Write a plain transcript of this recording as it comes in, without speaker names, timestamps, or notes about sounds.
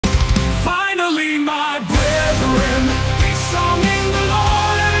Finally, my brethren, be strong in the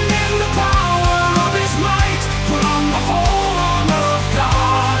Lord and in the power of His might. Put on the whole armor of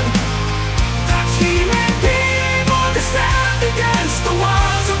God, that ye may be able to stand against the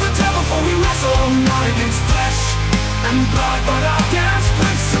wiles of the devil. For we wrestle not against flesh and blood, but against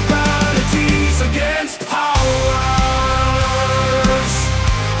principalities, against powers,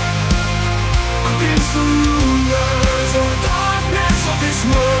 against the rulers of darkness of this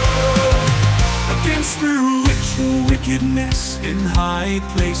world, against spiritual wickedness in high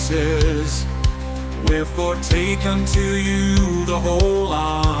places. Wherefore take unto you the whole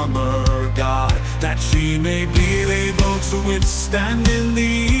armor, God, that ye may be able to withstand in the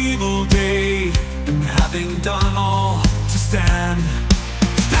evil day, and having done all to stand.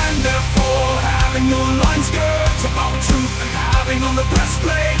 Stand therefore, having your loins girt about truth, and having on the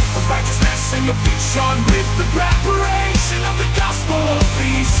breastplate of righteousness, and your feet shod with the preparation of the gospel of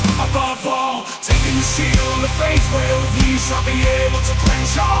peace. Above all, taking the shield of faith, wherewith ye shall be able to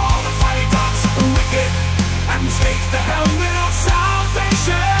quench all the fiery darts of the wicked, and take the helmet of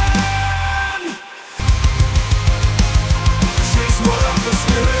salvation